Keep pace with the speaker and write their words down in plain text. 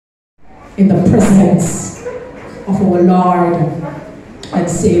in the presence of our Lord and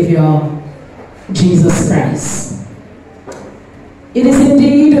Savior, Jesus Christ. It is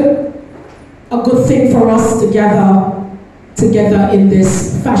indeed a good thing for us to gather together in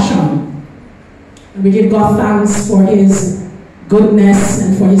this fashion. And we give God thanks for His goodness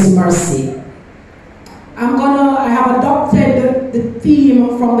and for His mercy. I have adopted the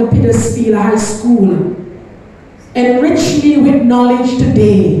theme from the Petersfield High School. Enrich me with knowledge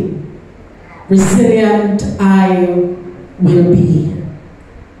today, resilient I will be.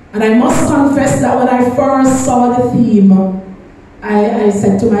 And I must confess that when I first saw the theme, I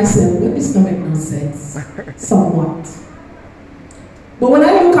said to myself, well, this don't make no sense, somewhat. But when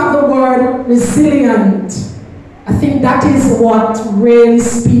I look at the word resilient, I think that is what really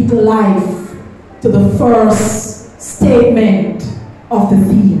speaks life to the first statement of the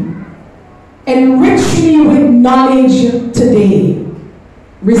theme. Enrich me with knowledge today,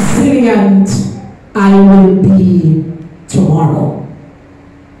 resilient I will be tomorrow.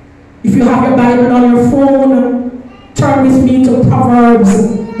 If you have your Bible on your phone, turn with me to Proverbs,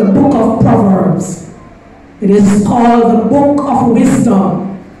 the book of Proverbs. It is called the book of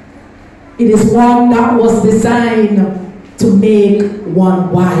wisdom. It is one that was designed to make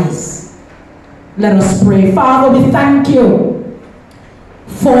one wise. Let us pray. Father, we thank you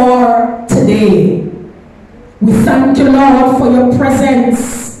for today. We thank you, Lord, for your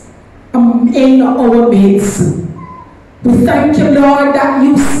presence in our midst. We thank you, Lord, that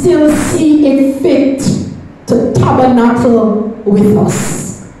you still see it fit to tabernacle with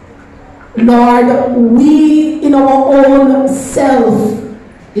us. Lord, we in our own self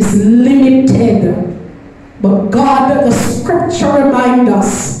is limited. But God, the scripture reminds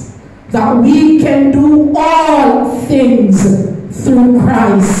us that we can do all things through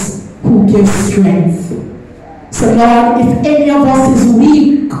Christ who gives strength. So Lord, if any of us is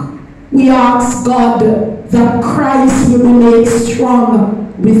weak, we ask God that Christ will be made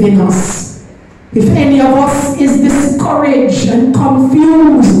strong within us. If any of us is discouraged and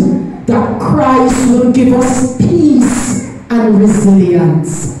confused, that Christ will give us peace and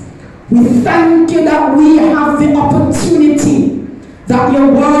resilience. We thank you that we have the opportunity that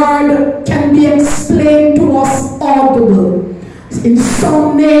your word can be explained to us audible. In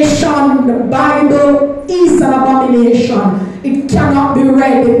some nation, the Bible is an abomination. It cannot be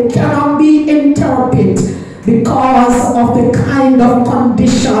read, it cannot be interpreted because of the kind of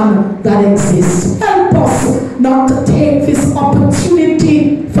condition that exists. Help us not to take this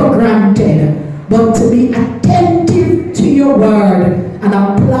opportunity for granted, but to be attentive to your word and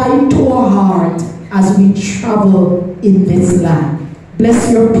apply it to our heart as we travel in this land.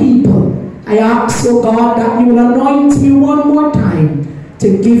 Bless your people. I ask, oh God, that you will anoint me one more time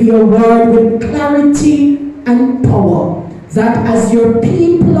to give your word with clarity and power, that as your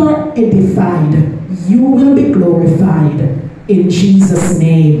people are edified, you will be glorified. In Jesus'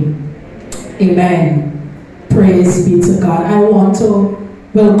 name, amen. Praise be to God. I want to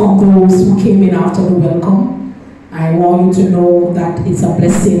welcome those who came in after the welcome. I want you to know that it's a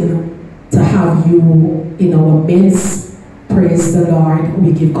blessing to have you in our midst. Praise the Lord.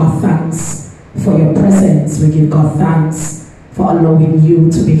 We give God thanks for your presence. We give God thanks for allowing you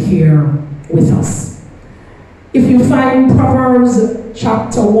to be here with us. If you find Proverbs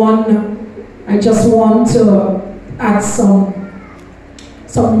chapter 1, I just want to add some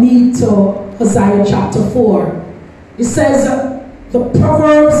meat to Hosea chapter 4. It says, the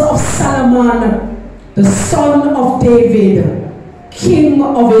Proverbs of Solomon, the son of David, king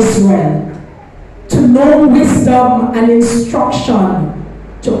of Israel, to know wisdom and instruction,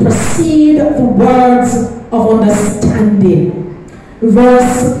 to proceed the words of understanding.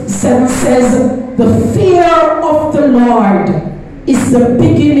 Verse 7 says, the fear of the Lord is the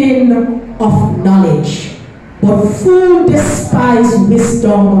beginning of knowledge, but fools despise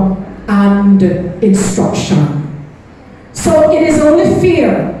wisdom and instruction. So it is only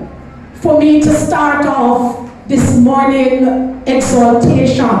fair for me to start off this morning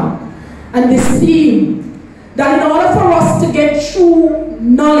exhortation and this theme, that in order for us to get true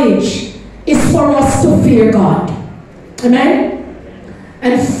knowledge is for us to fear God. Amen?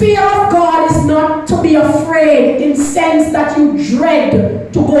 And fear of God is not to be afraid in the sense that you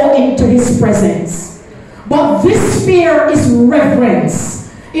dread to go into His presence. But this fear is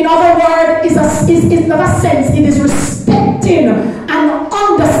reverence. In other words, in another sense, it is respecting and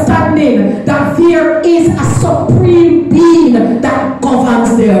understanding that there is a supreme being that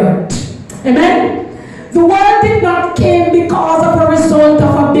governs the earth. Amen? The world did not come because of a result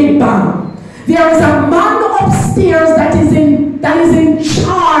of a big bang. There is a man upstairs that is in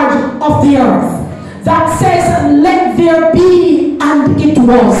charge of the earth, that says, let there be, and it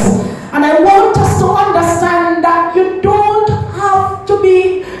was. And I want us to understand that you don't have to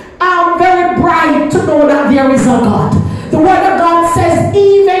be very bright to know that there is a God. The word of God says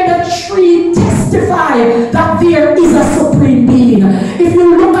even the tree testify that there is a supreme being. If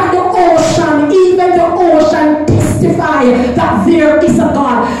you look at the ocean, even the ocean testify that there is a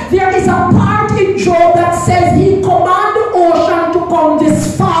God. There is a part in Job that says he command the ocean to come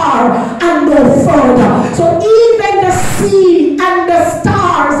this far and no further. So even the sea and the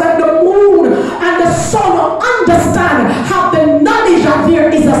stars and the moon and the sun understand, have the knowledge that there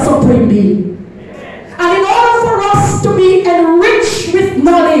is a supreme being. And in order for us to be enriched with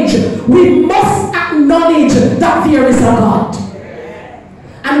knowledge, we must acknowledge that there is a God.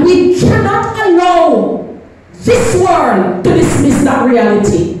 And we cannot allow this world to dismiss that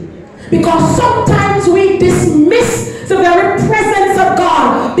reality. Because sometimes we dismiss the very presence of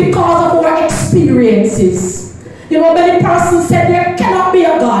God because of our experiences. You know, many persons said there cannot be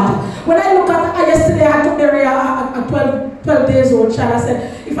a God. When I look at yesterday, I took a 12 days old child. I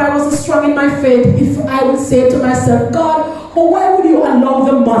said, if I wasn't strong in my faith, if I would say to myself, God, why would you allow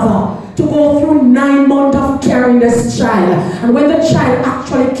the mother to go through 9 months of carrying this child? And when the child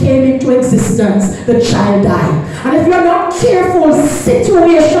actually came into existence, the child died. And if you're not careful,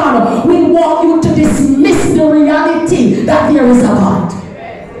 situation will want you to dismiss the reality that there is a God.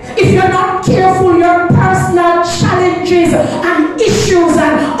 If you're not careful, your personal challenges and issues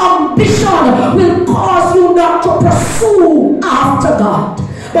and ambition will cause you not to pursue after God.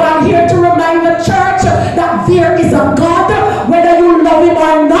 But I'm here to remind the church that there is a God. Whether you love him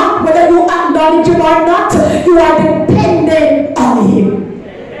or not, whether you acknowledge him or not, you are dependent on him.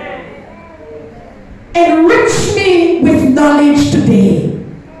 Enrich me with knowledge today.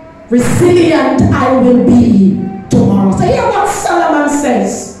 Resilient I will be tomorrow. So hear what Solomon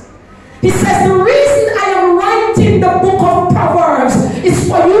says. He says, the reason I am writing the book of Proverbs is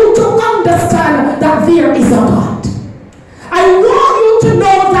for you to understand that there is a God. I want you to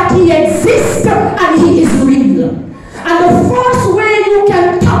know that he exists and he is real. And the first way you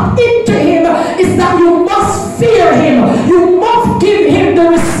can tap into him is that you must fear him. You must give him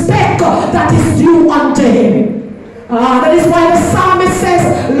the respect that is due unto him. That is why the psalmist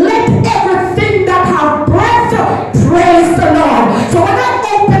says, let everything that have breath praise the Lord. So when I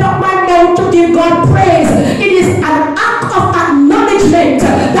open up my mouth to give God praise, it is an act of acknowledgement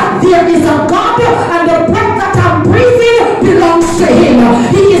that there is a God and the breath that I'm breathing belongs to him.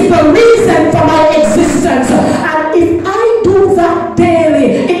 He is the reason for my existence. And if I do that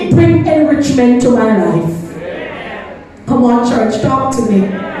daily, it brings enrichment to my life. Come on, church, talk to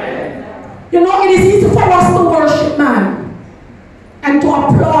me. You know, it is easy for us to worship man and to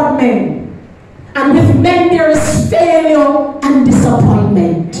applaud men. And with men there is failure and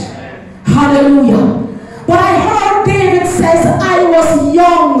disappointment. Hallelujah. But I heard David says, I was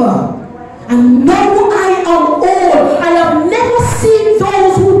young and now I am old. I have never seen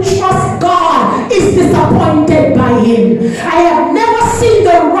those who trust God is disappointed by him. I have never seen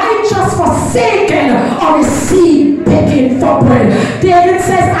the righteous forsaken or his seed begging for bread. David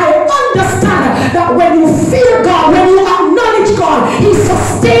says, I understand that when you fear God, when you acknowledge God, he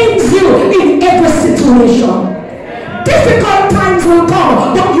sustains you in every situation. Difficult times will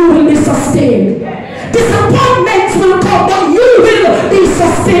come, but you will be sustained. Disappointments will come, but you will be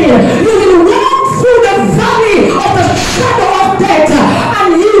sustained. You will walk through the valley of the shadow of death,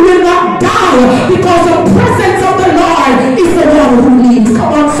 and you will not die, because the presence of the Lord is the one who leads.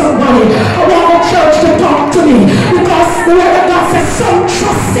 Come on, somebody. I want the church to talk to me, because the word of God says, some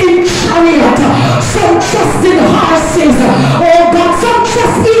trust in chariot, some trust in horses. Oh God, some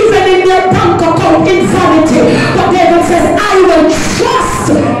trust even in their bank account in vanity. But David says, I will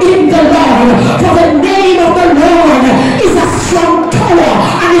trust in the Lord, for the name of the Lord is a strong tower,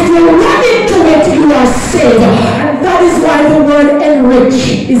 and if you run into it, you are saved. And that is why the word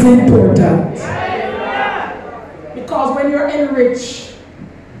enrich is important. Because when you're enriched,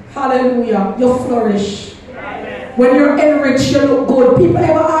 hallelujah, you flourish. When you're enriched, you look good. People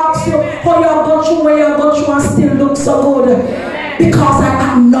ever ask you how you got through, where you got through, and still look so good? Because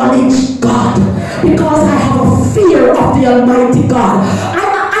I acknowledge God. Because I have a fear of the Almighty God.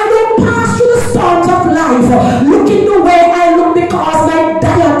 I don't pass through the storms of life looking the way I look because my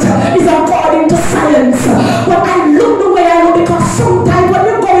diet is according to science. But I look the way I look because sometimes when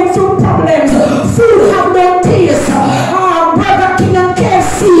you're going through problems, food have no taste. Burger King and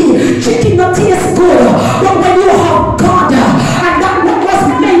KFC, chicken no taste good. But when you have God, and that what was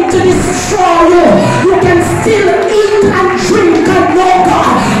meant to destroy you, you can still eat and drink and know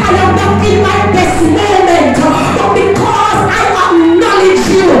God. I am not in my best moment, but because I acknowledge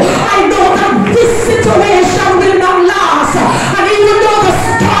you, I know that this situation will not last. And even though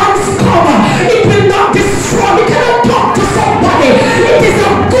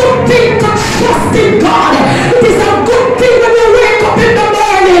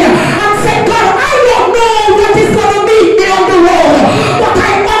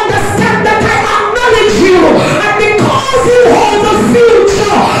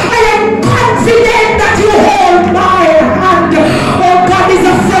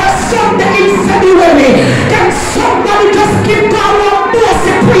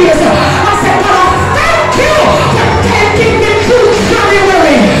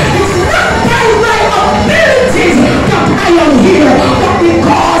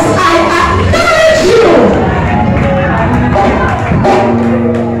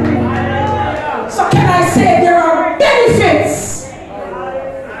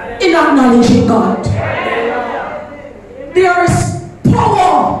acknowledging God. There is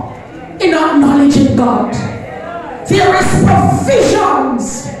power in acknowledging God. There is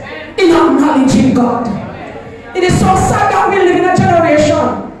provisions in acknowledging God. It is so sad that we live in a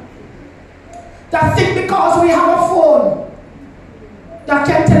generation that think because we have a phone that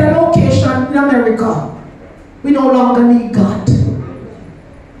can tell a location in America, we no longer need God.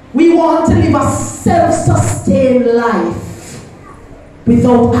 We want to live a self-sustained life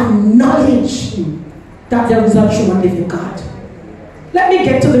without acknowledging that there is a true and living God. Let me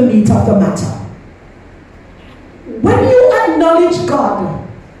get to the meat of the matter. When you acknowledge God,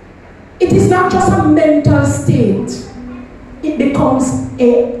 it is not just a mental state. It becomes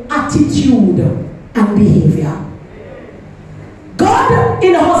an attitude and behavior. God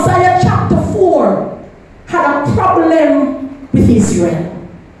in Hosea chapter 4 had a problem with Israel.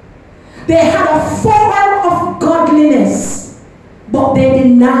 They had a form of godliness, but they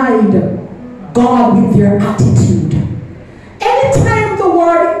denied God with their attitude. Anytime the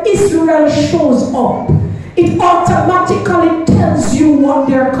word Israel shows up, it automatically tells you what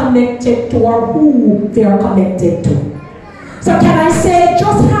they're connected to or who they are connected to. So can I say,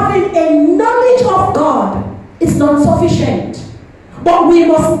 just having a knowledge of God is not sufficient. But we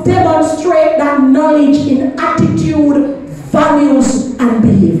must demonstrate that knowledge in attitude, values, and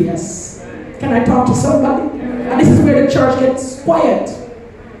behaviors. Can I talk to somebody? And this is where the church gets quiet.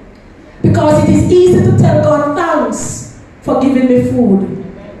 Because it is easy to tell God thanks for giving me food.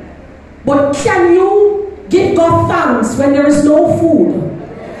 But can you give God thanks when there is no food?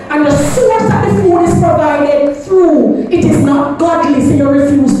 And the source that the food is provided through, it is not godly, so you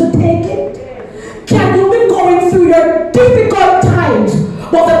refuse to take it? Can you be going through your difficult times,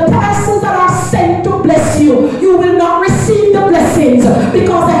 but the persons that are sent to bless you, you will not receive the blessings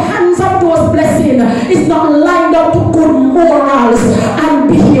because the hands of those blessings is not lined up to good morals and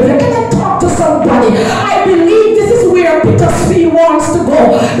behavior? Can I talk to somebody? I believe this is where Petersfield wants to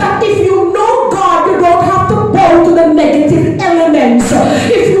go. That if you know God, you don't have to bow to the negative elements.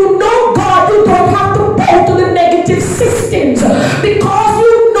 If you know God, you don't have to bow to the negative systems. Because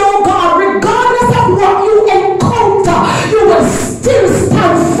you know God, regardless of what you encounter, you will still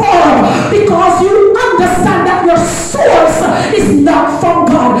stand firm because you understand that your source is not from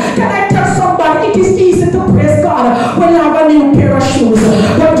God. Can I tell somebody, it is easy to praise God when you have a new pair of shoes.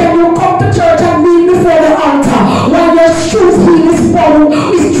 But can you come to church and kneel before the altar while your shoes heel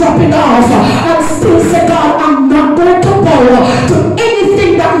is dropping off and still say, God, I'm not going to bow to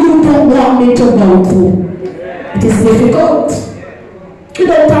anything that you don't want me to bow to? It is difficult. You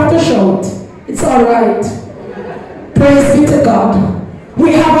don't have to shout. It's all right. Praise be to God.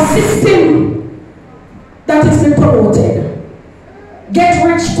 We have a system that has been promoted. Get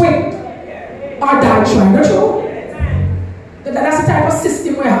rich quick or die trying. Not true? That's the type of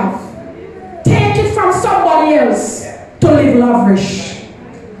system we have. Take it from somebody else to live lavish.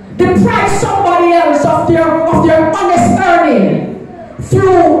 Deprive somebody else of their honest earning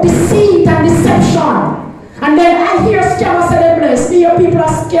through deceit and deception. And then I hear scammers say they're blessed. Your people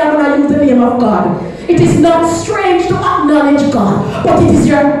are scared when I use the name of God. It is not strange to acknowledge God, but it is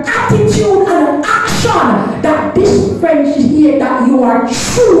your attitude and action that differentiates here that you are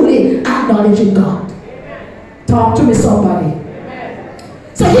truly acknowledging God. Talk to me, somebody.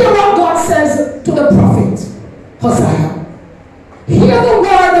 So hear what God says to the prophet Hosea. Hear the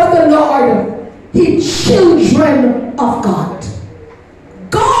word of the Lord, ye children of God.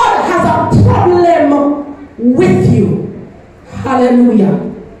 God has a problem with you.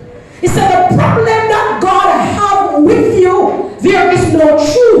 Hallelujah. He said the problem that God have with you, there is no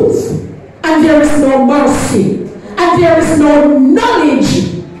truth, and there is no mercy, and there is no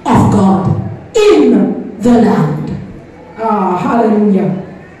knowledge of God in the land. Ah, hallelujah.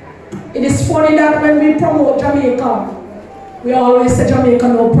 It is funny that when we promote Jamaica, we always say Jamaica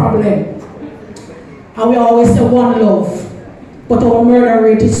no problem. And we always say one love. But our murder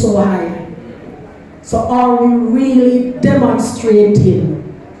rate is so high. So are we really demonstrating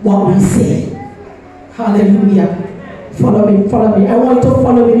what we say? Hallelujah. Follow me, follow me. I want you to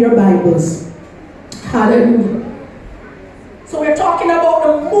follow me in your Bibles. Hallelujah. So we're talking about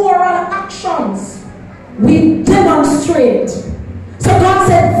the moral actions we demonstrate. So God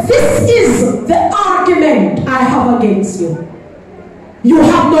said, this is the argument I have against you. You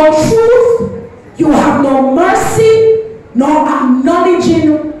have no truth, you have no mercy, nor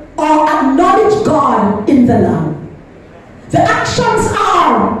acknowledging or acknowledge God in the land. The actions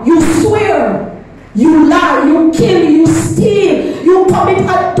are, you swear, you lie, you kill, you steal, you commit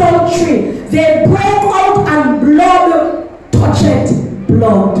adultery. They break out and blood toucheth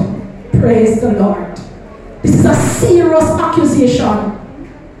blood. Praise the Lord. This is a serious accusation.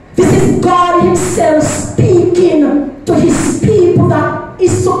 This is God himself speaking to his people that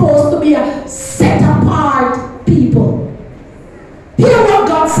is supposed to be a set apart people. Hear what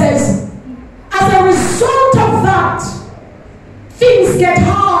God says. As a result of that, things get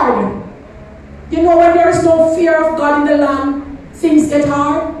hard. You know, when there is no fear of God in the land, things get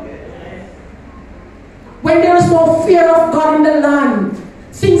hard. When there is no fear of God in the land,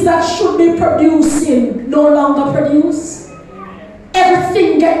 things that should be producing no longer produce.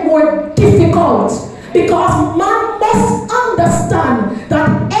 Everything gets more difficult because man must understand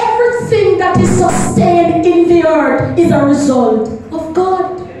that everything that is sustained in the earth is a result of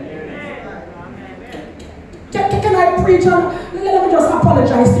God. Can I preach on? Let me just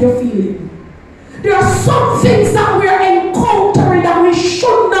apologize to your feeling. There are some things that we are encountering that we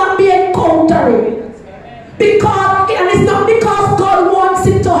should not be encountering. Because, and it's not because God wants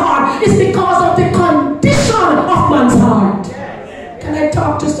it to hard, it's because of the condition of man's heart. Can I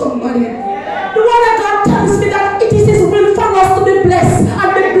talk to somebody? The word of God tells me that it is his will for us to be blessed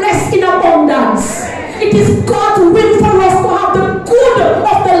and be blessed in abundance. It is God's will for us to have the good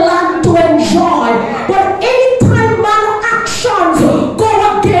of the land to enjoy. But anytime man's actions go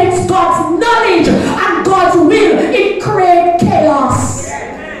against God's knowledge and God's will, it creates chaos.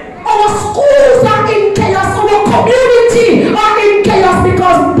 Our schools are in chaos, our community are in chaos,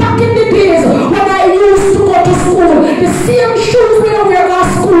 because back in the days when I used to go to school, the same shoes we wear at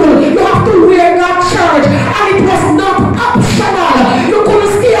school, you have to wear at church, and it was not optional. You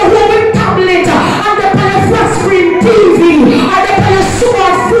couldn't stay home with tablet and they play a flat screen TV and they play a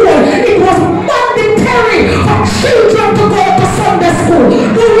smartphone. It was mandatory for children to go to Sunday school.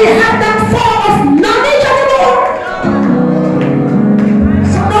 Do we have that form of knowledge anymore?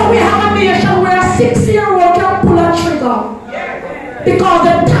 So now we have a nation where a 6-year-old can pull a trigger because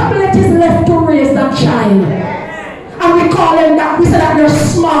the tablet is left to raise that child. And we call them that, we say that they're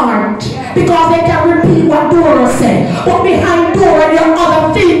smart because they can repeat what Dora said. But behind Dora there are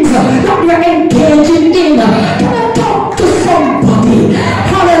other things that they're engaging in. Can I talk to somebody?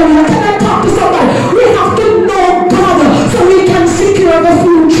 Hallelujah. Can I talk to somebody? We have to know God so we can secure the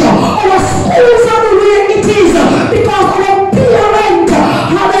future. Our schools are the way it is because our parents,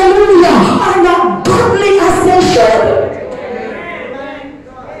 hallelujah, are not godly as they should.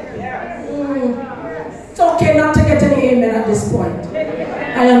 It's okay not to get any amen at this point.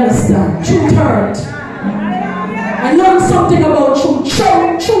 I understand. Truth hurt. I learned something about truth.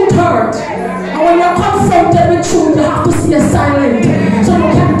 Truth hurt. And when you're confronted with truth, you have to stay silent so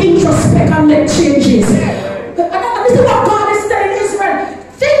you can introspect and make changes. And this is what God is telling Israel.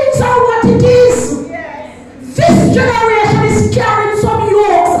 Things are what it is. This generation is carrying some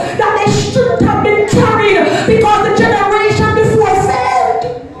yokes that they shouldn't have been carrying because the generation before failed.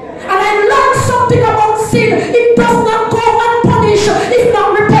 And I learned something about sin. It does not go unpunished if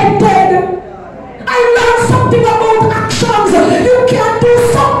not repented. I learned something about actions. You can't do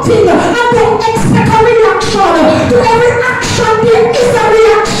something and don't expect a reaction. To every action there is a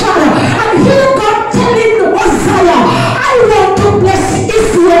reaction. And here God telling Hosea, I want to bless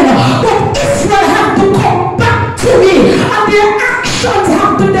Israel, but Israel have to come back to me and their actions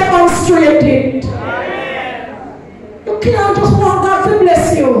have to demonstrate it. You can't just want God to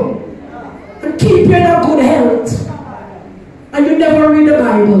bless you and keep you in a good health and you never read the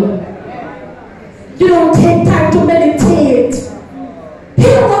Bible. You don't take time to meditate.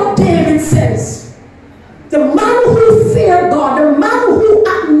 Hear what David says. The man who fear God, the man who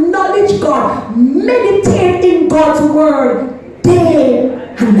acknowledge God, meditate in God's word day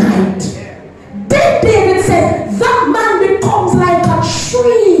and night. Then David says, that man becomes like a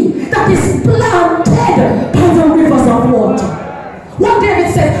tree that is planted by the rivers of water. What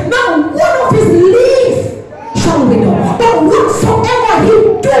David says, not one of his leaves shall wither, but whatsoever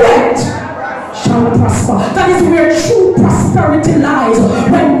he doeth shall prosper. That is where true prosperity lies.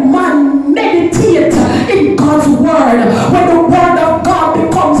 When man meditates in God's word, when the word of God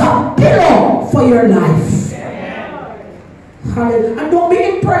becomes a pillar for your life. Hallelujah. And don't be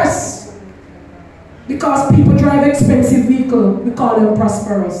impressed because people drive expensive vehicle. We call them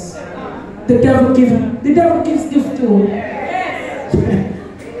prosperous. The devil gives gift too.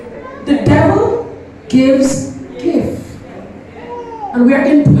 The devil gives gift. And we are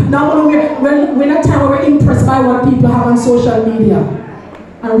in now we're in a time where we're impressed by what people have on social media.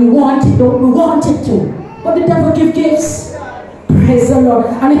 And we want it too. But the devil gives gifts. Praise the Lord.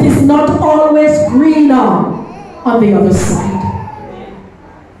 And it is not always greener on the other side.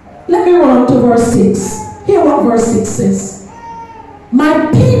 Let me run to verse 6. Hear what verse 6 says.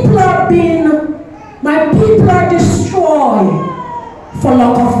 My people are destroyed for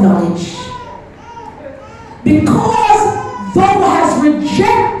lack of knowledge. Because thou hast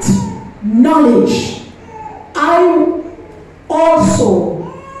rejected knowledge, I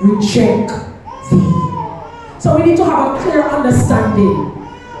also reject thee. So we need to have a clear understanding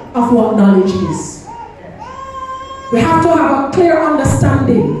of what knowledge is. We have to have a clear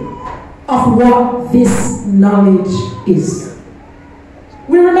understanding of what this knowledge is.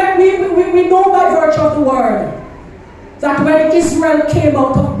 We know by virtue of the word that when Israel came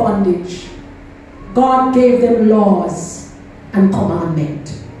out of bondage, God gave them laws and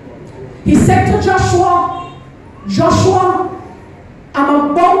commandment. He said to Joshua, Joshua,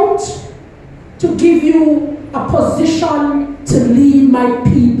 I'm about to give you a position to lead my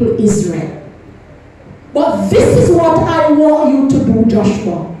people Israel. But this is what I want you to do,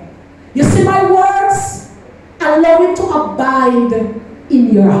 Joshua. You see my words? Allow it to abide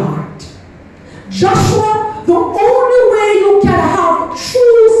in your heart. Joshua, the only way you can have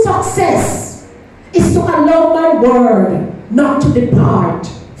true success is to allow my word not to depart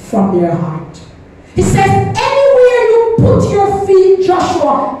from your heart. He says, anywhere you put your feet,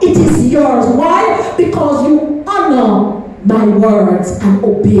 Joshua, it is yours. Why? Because you honor my words and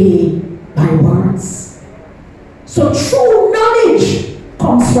obey my words. So true knowledge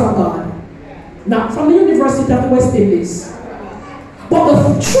comes from God. Not from the University of the West Indies. But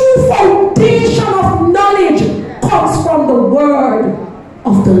the true foundation of knowledge comes from the word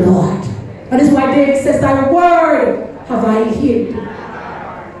of the Lord. That is why David says, thy word have I hid.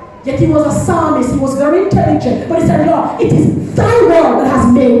 Yet he was a psalmist, he was very intelligent. But he said, Lord, it is thy word that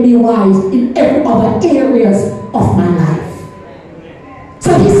has made me wise in every other areas of my life.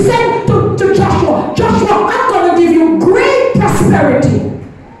 So he said to Joshua, Joshua, I'm going to give you great prosperity.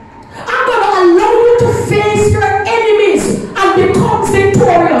 I'm going to allow you to face your enemies and become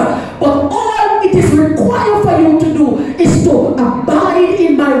victorious. But all it is required for you to do is to abide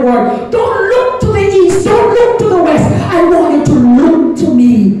in my word. Don't look to the east, don't look to the west. I want you to look to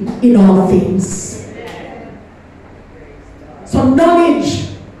me in all things. So knowledge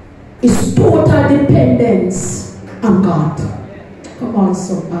is total dependence on God. Come on,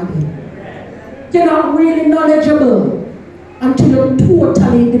 somebody. You're not really knowledgeable until you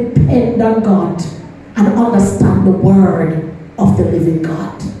totally depend on God and understand the word of the living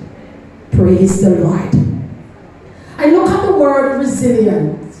God. Praise the Lord. I look at the word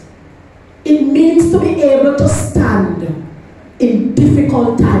resilience. It means to be able to stand in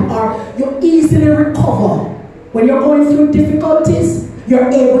difficult time, or you easily recover. When you're going through difficulties, you're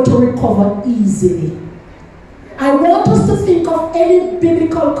able to recover easily. I want us to think of any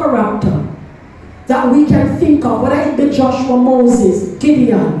biblical character that we can think of, whether it be Joshua, Moses,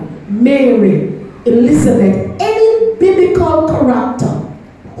 Gideon, Mary, Elizabeth, any biblical character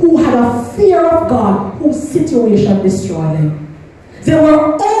who had a fear of God, whose situation destroyed them. They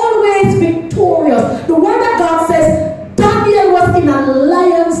were always victorious. The word of God says Daniel was in a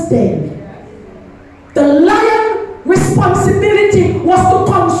lion's den. The lion responsibility was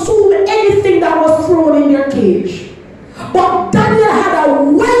to consume anything that was thrown in their cage. But Daniel had a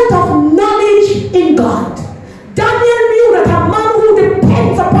wealth of knowledge in God. Daniel knew that a man who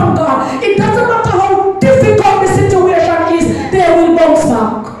depends upon God, it doesn't matter how difficult the situation is, they will bounce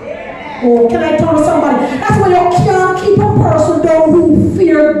back. Oh, can I tell somebody? That's why you can't keep a person down who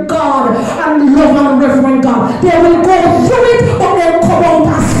fear God and love and reverence God. They will go through it, but they'll come out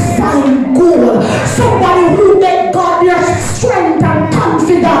as fine gold. Somebody who make God their strength and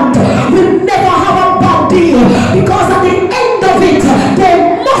confident will never have a bad deal, because at the end of it,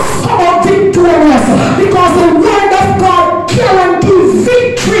 they must come out victorious, because the word of God guarantees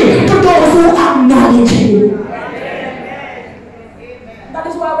victory to those who acknowledge Him. That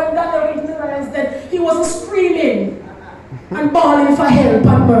is why when Daniel realized that he wasn't screaming and bawling for help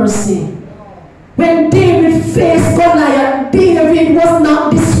and mercy. When David faced Goliath, David was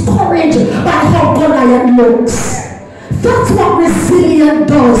not discouraged by how Goliath looks. That's what resilience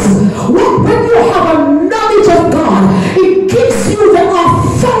does. When you have a knowledge of God, it gives you the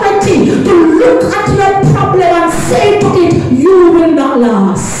authority to look at your problem and say to it, you will not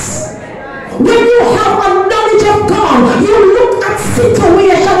last. When you have a knowledge of God, you look at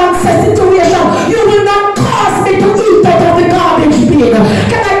situation and say, situation, you will not cause me to eat out of the garbage bin.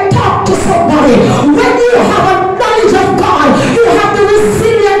 Can I talk to somebody? When you have a knowledge of God, you have the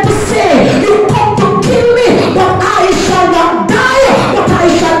resilience to say, you come to kill me, but I shall not die, but I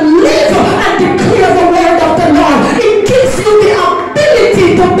shall live and declare the word of the Lord. It gives you the ability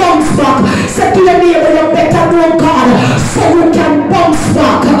to bounce back. Say to your neighbor, you better know God so you can bounce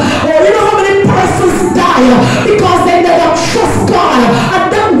back. Oh, you know how many persons die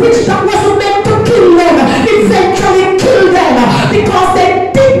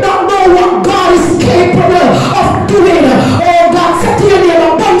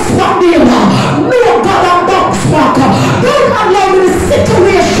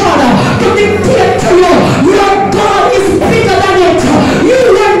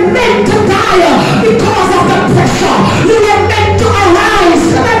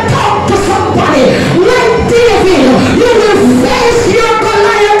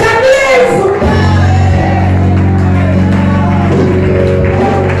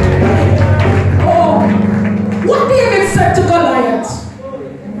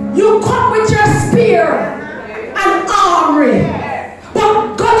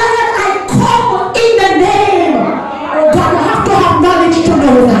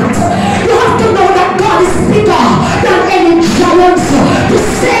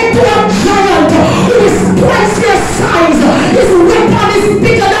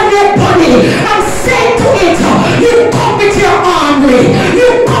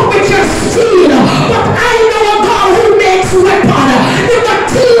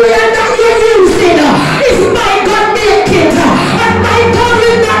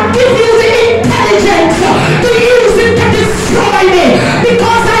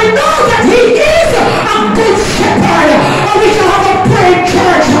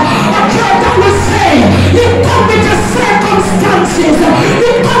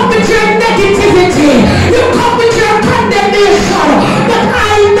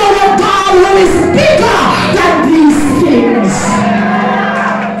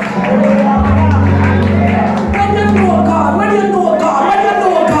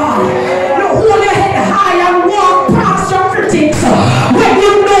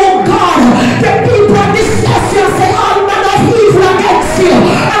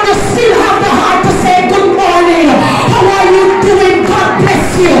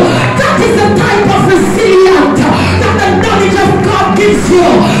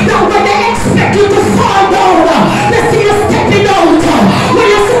that when they expect you to fall down, they see you stepping out. When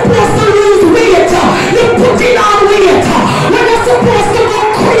you're supposed to lose weight, you're putting on weight. When you're supposed to go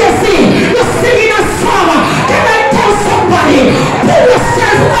crazy, you're singing a song. Can I tell somebody, pull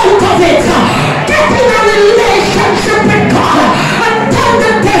yourself out of it. Get in a relationship with God and tell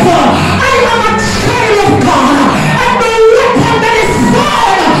the devil, I am a child of God, and no weapon that is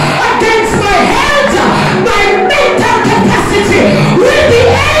formed against my health, my mental capacity will be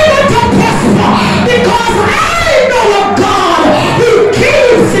able to prosper, because I know a God who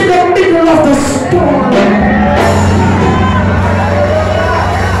keeps in the middle of the storm.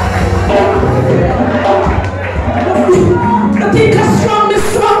 I think I'm strong is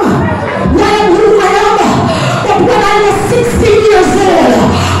strong. Why am who I am? But when I was 16 years old,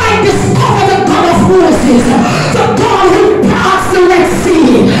 I discovered the God of Moses, the God who parts the Red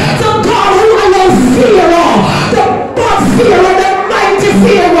Sea, the God who allows Pharaoh, the bad Pharaoh, the mighty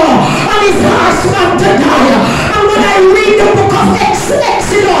Pharaoh, and his harsh man to die. And when I read the book of Exodus,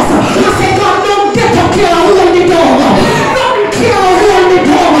 I say, God, don't get up here and hold me down. Don't care hold me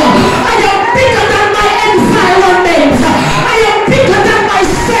down. I am bigger than my environment. I am bigger than my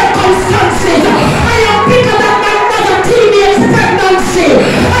circumstances. I am bigger than my mother teenage pregnancy.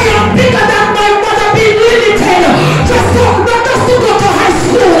 I am bigger than my mother being limited just to go to high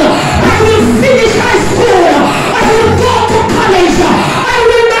school. I will finish high school. I will go to college. I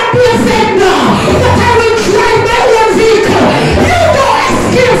will not be a vendor, but I will drive my own vehicle. You don't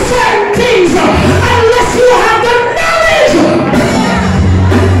escape certain things unless you have the knowledge.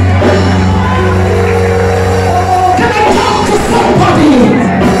 Can I talk to somebody?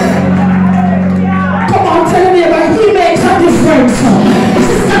 Come on, tell me about he makes a difference.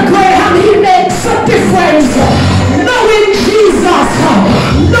 Sister Graham, he makes a difference. Knowing Jesus,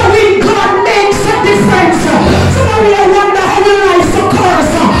 knowing God makes a difference. Somebody, I wonder how will life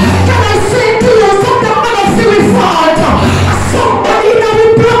occurs. Can I say to you, something man of the fault? Somebody in our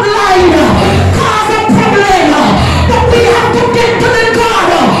bloodline cause a problem, but we have to get to the God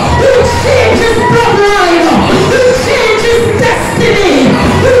who changes bloodline, who changes destiny,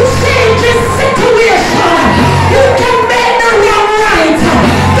 who changes situation. You can make the wrong right,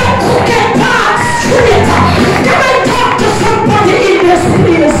 the crooked path straight. Can I talk to somebody in this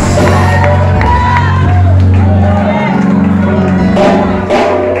place?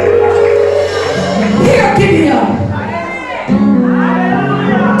 Here, Gideon,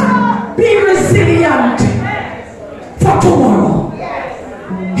 be resilient for tomorrow.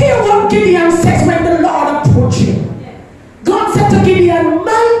 Hear what Gideon says when the Lord approached him. God said to Gideon,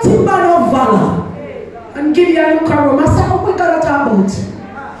 mighty man of valor. And Gideon looked around and said, oh my God, what about?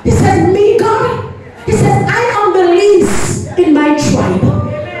 He says, me, God? He says, I am the least in my tribe.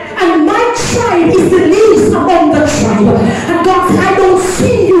 And my tribe is the least among the tribe. And God said, I don't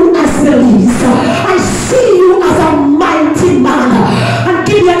see you as the least. I see you as a mighty man. And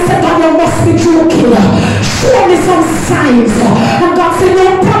Gideon said, God, you must be joking. Show me some signs. And God said,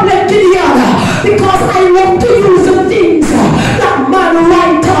 no problem, Gideon, because I love to use the things that man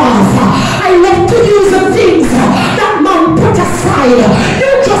write off. I love to use the things that man put aside. You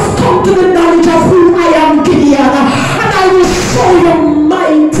just come to the knowledge of who I am, Gideon, and I will show you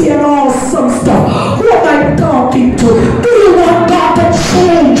mighty and awesome stuff. Who am I talking to? Do you want God to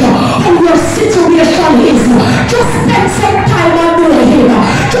change how your situation is? Just spend some time and know him.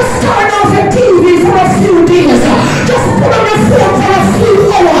 Just turn off the TV for a few days. Just put on the phone for a few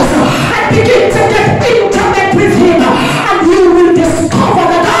hours and begin to get intimate with him, and you will discover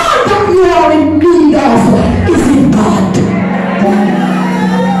that all that you are in need of is in God.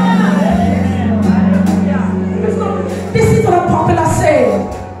 This is not a popular saying.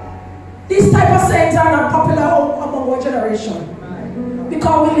 These type of sayings are not popular among our generation,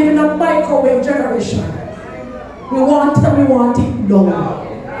 because we live in a microwave generation. We want it and we want it now.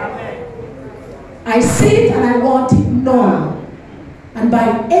 I see it and I want it now. And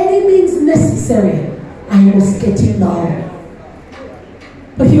by any means necessary, I must get it now.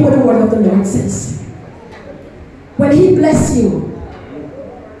 But hear what the word of the Lord says. When he bless you,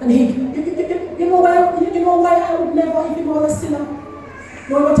 and you know why I would never, if you was a sinner,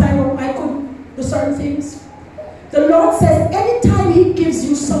 know what I know, I could do certain things. The Lord says, anytime he gives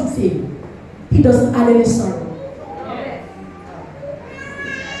you something, he doesn't add any sorrow.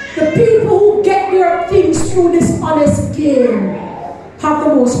 The people who get their things through this honest game have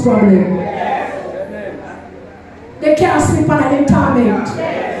the most problem. They can't sleep on an torment.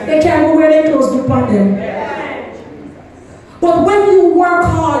 They can't go where they close the on them. But when you work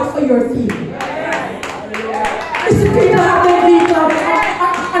hard for your thing, these people have their vehicle,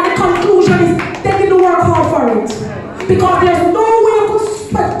 and the conclusion is they didn't work hard for it. Because there's no way you could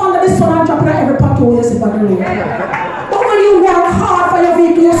expensive on the road. But when you work hard for your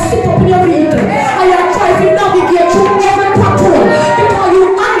vehicle, you sit up in your vehicle and you try to navigate through every pothole because you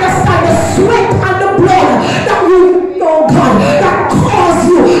understand the sweat and the blood that you, oh God, that cause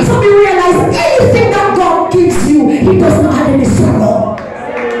you. So you realize anything that God gives you, He does not have any sorrow.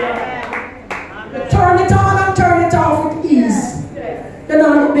 Turn it on and turn it off with ease. You're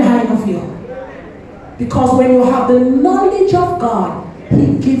not look behind of you. Because when you have the knowledge of God,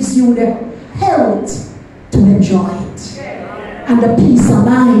 He gives you the health to enjoy it. And the peace of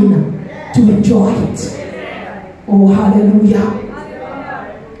mind to enjoy it. Oh, hallelujah.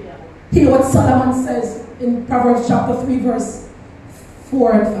 Hear what Solomon says in Proverbs chapter 3, verse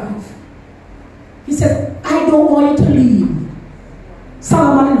 4 and 5. He says, I don't want you to leave.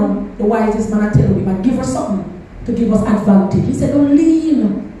 Solomon, you know, the wisest man, I tell you, man, give us something to give us advantage. He said, don't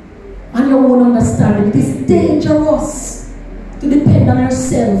lean on your own understanding. It is dangerous to depend on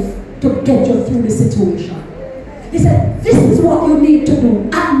yourself to get you through the situation. He said, this is what you need to do.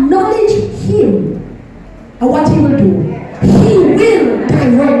 Acknowledge Him. And what He will do, He will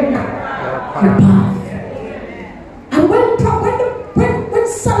direct your path. And when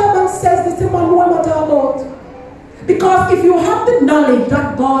Solomon says this, the man what I'm talking about. Because if you have the knowledge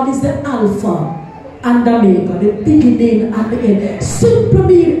that God is the Alpha and the Omega, the beginning and the end, simply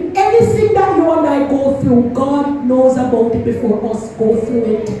mean anything that you and I go through, God knows about it before us go through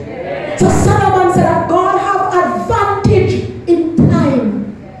it. So Solomon said that God have advantage in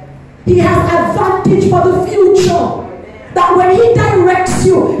time. He has advantage for the future. That when He directs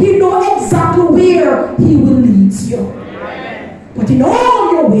you, He knows exactly where He will lead you. But in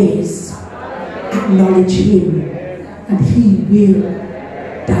all your ways, acknowledge Him, and He will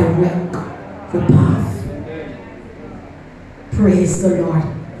direct the path. Praise the Lord.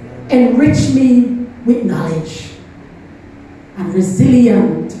 Enrich me with knowledge, and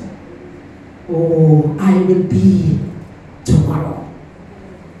resilient, oh, I will be tomorrow.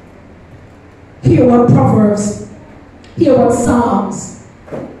 Hear what Proverbs, hear what Psalms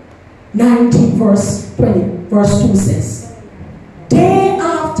 19 verse 2 says. Day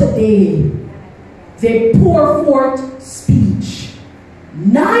after day, they pour forth speech.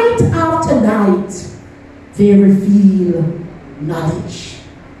 Night after night, they reveal knowledge.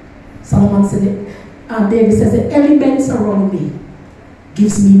 Solomon said it, David says the elements around me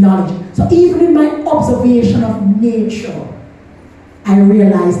gives me knowledge. So even in my observation of nature, I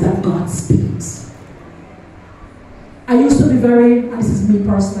realize that God speaks. I used to be very, and this is me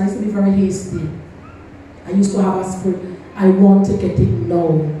personally, I used to be very hasty. I used to have a spirit, I want to get it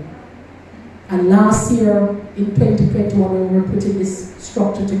now. And last year, in 2021, when we were putting this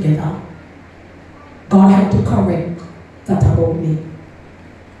structure together, God had to correct that about me.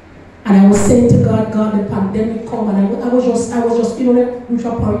 And I was saying to God, God, the pandemic come, and I was just, you know, reach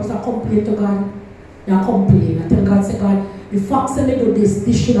a point, I complain to God. I complain. I tell God, say, God, the facts that they do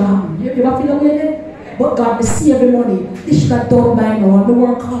this should have happened. You ever feel that way then? But God, they see every money. This should have done by now. I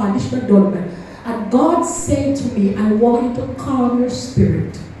work hard. This should have done by. And God said to me, I want you to calm your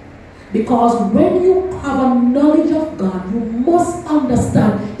spirit. Because when you have a knowledge of God, you must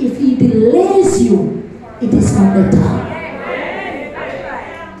understand if He delays you, it is for better.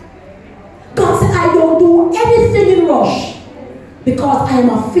 God said, I don't do anything in rush because I am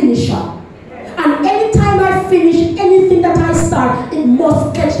a finisher. And anytime I finish anything that I start, it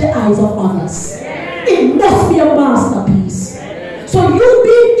must catch the eyes of others. It must be a masterpiece. So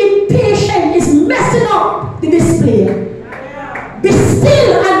you being impatient is messing up the display. Be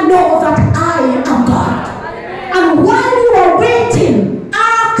still and know that I am God. And while you are waiting,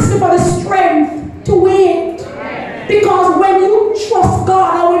 ask for the strength to wait. Because when you trust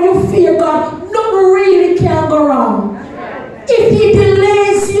God and when you fear God, nothing really can go wrong. If He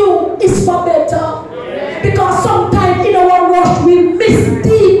delays you, it's for better. Because sometimes in our rush we miss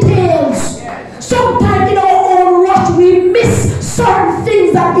details. Sometimes in our own rush we miss certain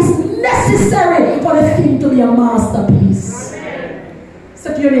things that is necessary for the thing to be a masterpiece.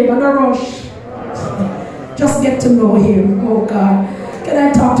 Say to your neighbor, no rush. Just get to know Him. Oh God. Can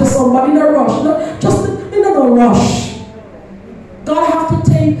I talk to somebody? No rush. No rush. God have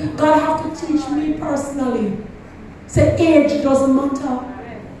to teach me personally. Say age doesn't matter.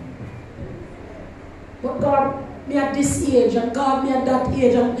 But God, me at this age, and God, me at that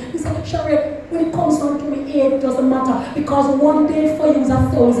age. And He said, Sherion, when it comes down to me, age doesn't matter. Because one day for you is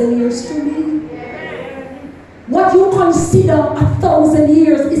 1,000 years to me. What you consider 1,000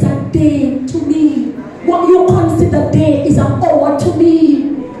 years is a day to me. What you consider day is an hour to me.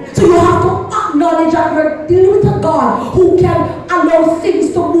 So you have to acknowledge that you're dealing with a God who can allow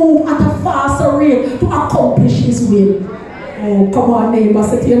things to move at a faster rate to accomplish His will. Oh Come on, neighbor.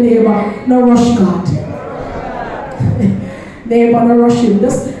 Say to your neighbor, no rush God. Neighbor, no rush him.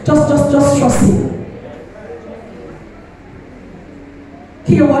 Just trust him.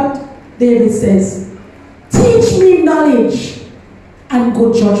 Hear what David says. Teach me knowledge and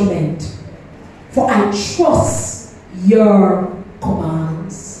good judgment, for I trust your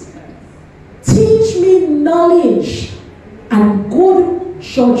commands. Teach me knowledge and good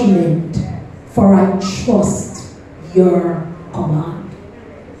judgment, for I trust your command.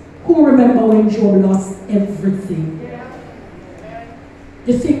 Who remember when Job lost everything?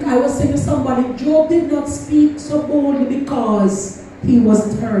 You think I was saying to somebody, Job did not speak so boldly because he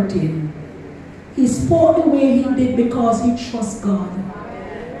was hurting. He spoke the way he did because he trusts God.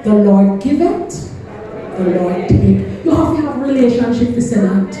 The Lord give it, the Lord take. You have to have a relationship with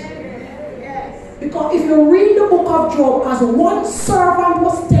that. Because if you read the book of Job, as one servant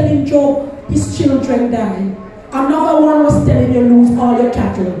was telling Job his children died, another one was telling you lose all your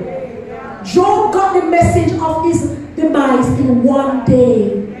cattle. Job got the message of his demise in one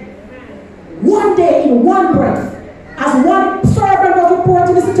day. One day, in one breath. As one servant was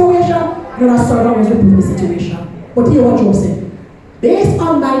reporting the situation, another servant was reporting the situation. But hear what Job said. Based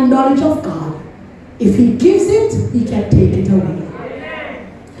on my knowledge of God, if he gives it, he can take it away.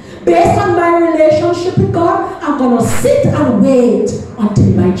 Based on my relationship with God, I'm going to sit and wait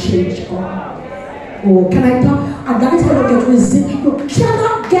until my change comes. Oh, can I talk? And that is how you get resilience. You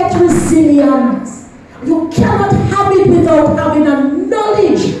cannot get resilience. You cannot have it without having a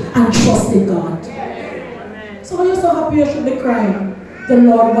knowledge and trust in God. So you're so happy you should be crying. The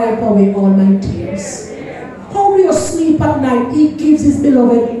Lord wipe away all my tears. How do you sleep at night? He gives his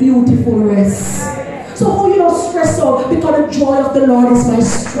beloved beautiful rest. So how you don't stress out because the joy of the Lord is my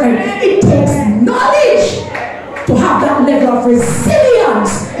strength. It takes knowledge to have that level of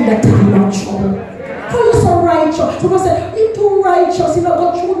resilience in the time of trouble. How you so righteous? Someone said, you're too righteous, you don't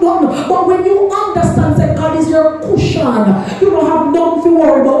go through nothing. But when you understand that God is your cushion, you don't have nothing to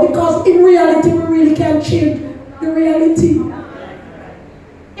worry about, because in reality, we really can't change the reality.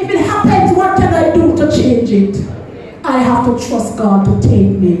 If it happens, what can I do to change it? I have to trust God to take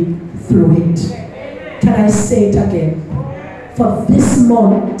me through it. Can I say it again? For this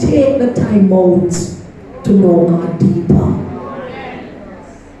month, take the time out to know God deeper.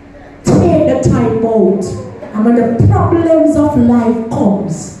 Take the time out, and when the problems of life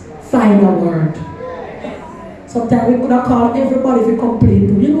comes, find a word. Sometimes we could have called everybody if we complain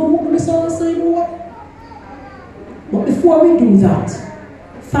to, you know what, so you know what? But before we do that,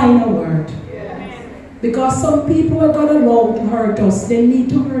 find a word. Because some people are going to allow to hurt us. They need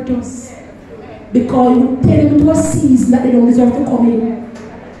to hurt us. Because you take them into a season that they don't deserve to come in.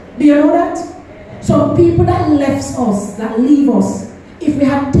 Do you know that? Some people that left us, that leave us, if we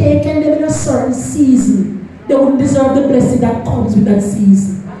had taken them in a certain season, they wouldn't deserve the blessing that comes with that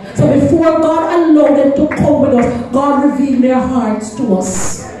season. So before God allowed them to come with us, God revealed their hearts to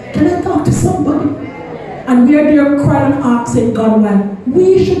us. Can I talk to somebody? And we are there crying and asking God why.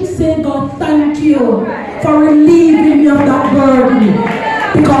 We should say, God, thank you for relieving me of that burden.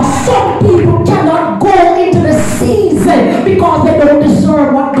 Because some people cannot go into the season because they don't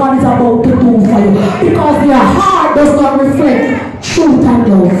deserve what God is about to do for you. Because their heart does not reflect truth and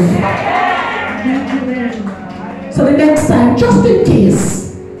love. So the next time, just in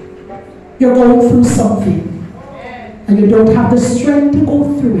case you're going through something and you don't have the strength to go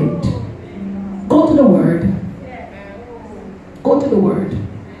through it, go to the Word. Go to the Word.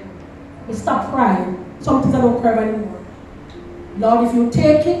 You stop crying. Some things I don't cry anymore. Lord, if you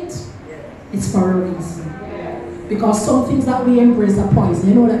take it, it's for a reason. Because some things that we embrace are poison.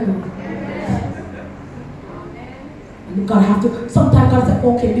 You know that? And God have to, sometimes God says,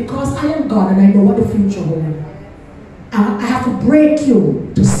 okay, because I am God and I know what the future holds, I have to break you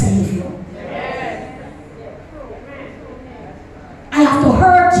to save you. I have to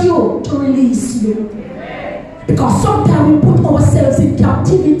hurt you to release you. Because sometimes we put ourselves in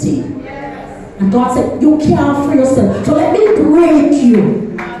captivity. And God said, you can't free yourself. So let me break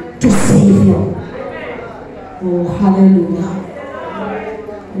you to save you. Oh, hallelujah.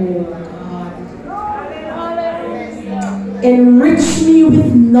 Oh, God. Enrich me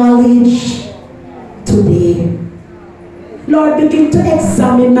with knowledge today. Lord, begin to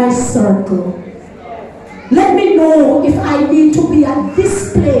examine my circle. Let me know if I need to be at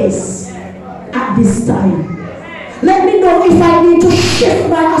this place at this time. Let me know if I need to shift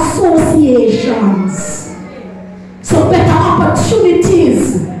my associations so better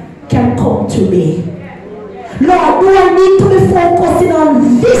opportunities can come to me. Lord, do I need to be focusing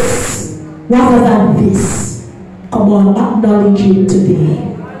on this rather than this? Come on, acknowledge Him today.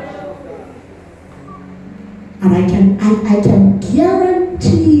 And I can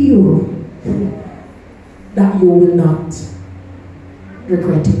guarantee you that you will not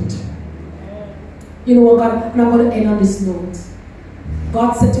regret it. You know what, God, and I'm going to end on this note.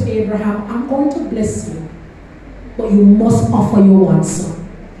 God said to Abraham, I'm going to bless you, but you must offer your one son.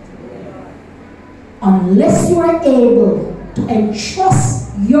 Unless you are able to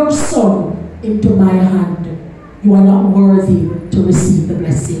entrust your son into my hand, you are not worthy to receive the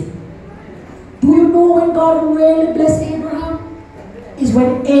blessing. Do you know when God really blessed Abraham? Is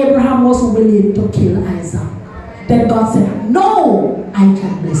when Abraham was willing to kill Isaac. Then God said, no, I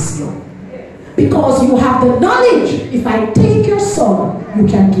can bless you. Because you have the knowledge, if I take your son, you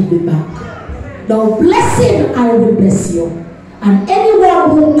can give it back. Now blessing, I will bless you. And anyone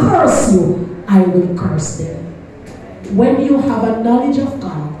who curse you, I will curse them. When you have a knowledge of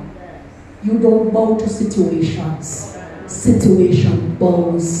God, you don't bow to situations. Situation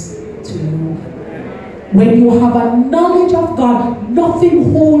bows to you. When you have a knowledge of God,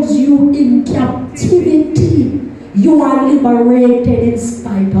 nothing holds you in captivity. You are liberated in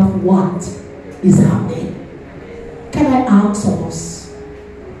spite of what is happening. Can I ask us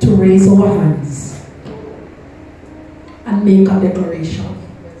to raise our hands and make a declaration?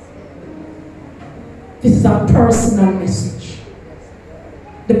 This is a personal message.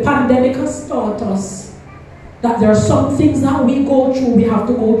 The pandemic has taught us that there are some things that we go through, we have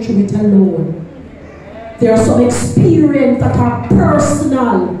to go through it alone. There are some experiences that are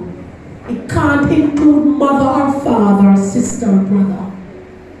personal. It can't include mother or father, sister or brother.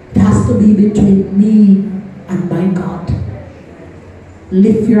 It has to be between me and my God.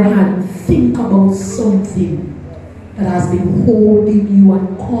 Lift your hand. Think about something that has been holding you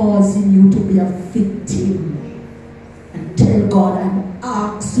and causing you to be a victim. And tell God, I'm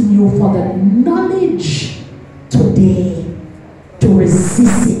asking you for the knowledge today to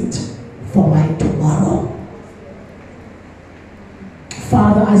resist it for my tomorrow.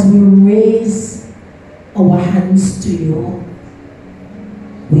 Father, as we raise our hands to you,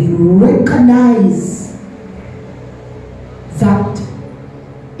 we recognize that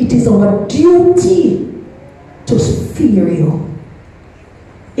it is our duty to fear you.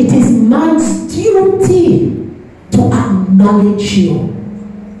 It is man's duty to acknowledge you.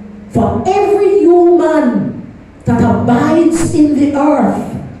 For every human that abides in the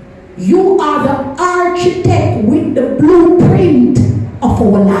earth, you are the architect with the blueprint of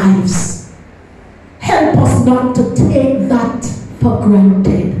our lives. Help us not to take that for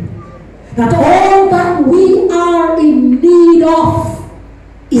granted. That all that we are in need of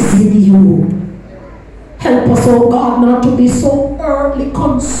is in you. Help us, oh God, not to be so earthly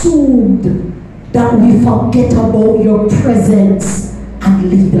consumed that we forget about your presence and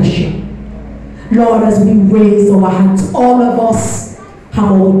leadership. Lord, as we raise our hands, all of us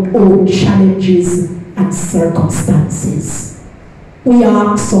have our own challenges and circumstances. We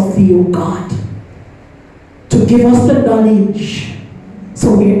ask of you, God, to give us the knowledge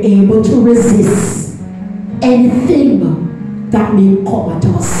so we're able to resist anything that may come at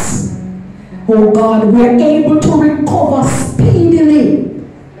us. Oh God, we're able to recover speedily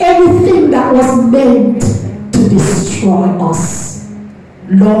anything that was meant to destroy us.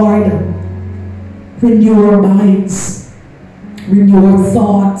 Lord, renew our minds, renew our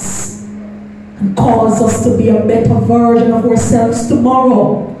thoughts, and cause us to be a better version of ourselves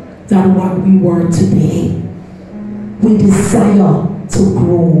tomorrow than what we were today. We desire to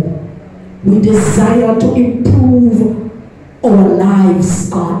grow. We desire to improve our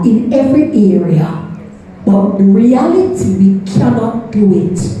lives, God, in every area. But the reality, we cannot do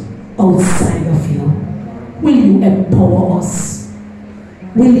it outside of you. Will you empower us?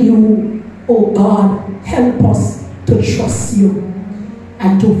 Will you, oh God, help us to trust you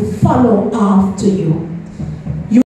and to follow after you